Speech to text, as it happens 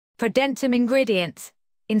ProDentim ingredients.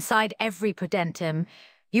 Inside every ProDentim,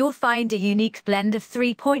 you'll find a unique blend of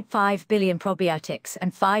 3.5 billion probiotics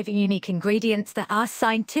and 5 unique ingredients that are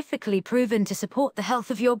scientifically proven to support the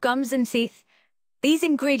health of your gums and teeth. These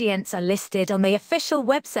ingredients are listed on the official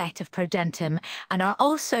website of ProDentim and are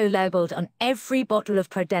also labeled on every bottle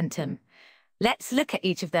of ProDentim. Let's look at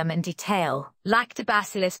each of them in detail.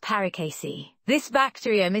 Lactobacillus paracasei. This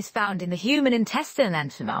bacterium is found in the human intestine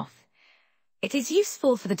and the mouth. It is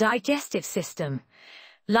useful for the digestive system,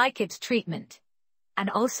 like its treatment, and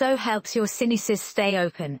also helps your sinuses stay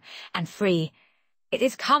open and free. It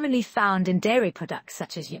is commonly found in dairy products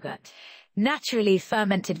such as yogurt, naturally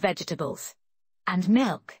fermented vegetables, and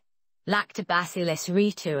milk. Lactobacillus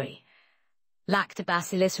reuteri.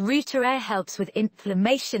 Lactobacillus reuteri helps with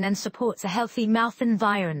inflammation and supports a healthy mouth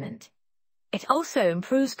environment. It also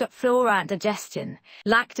improves gut flora and digestion.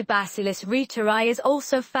 Lactobacillus reuteri is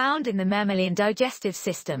also found in the mammalian digestive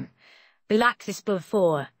system.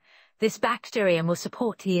 Lactobacillus. This bacterium will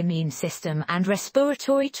support the immune system and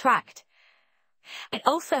respiratory tract. It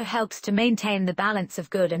also helps to maintain the balance of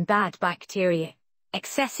good and bad bacteria.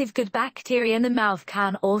 Excessive good bacteria in the mouth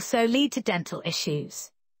can also lead to dental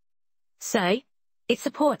issues. So, it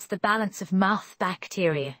supports the balance of mouth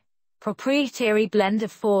bacteria. Proprietary blend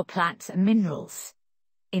of 4 plants and minerals.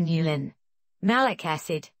 Inulin, malic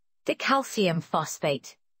acid, decalcium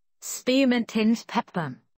phosphate, spearmint tinged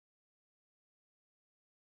peppermint.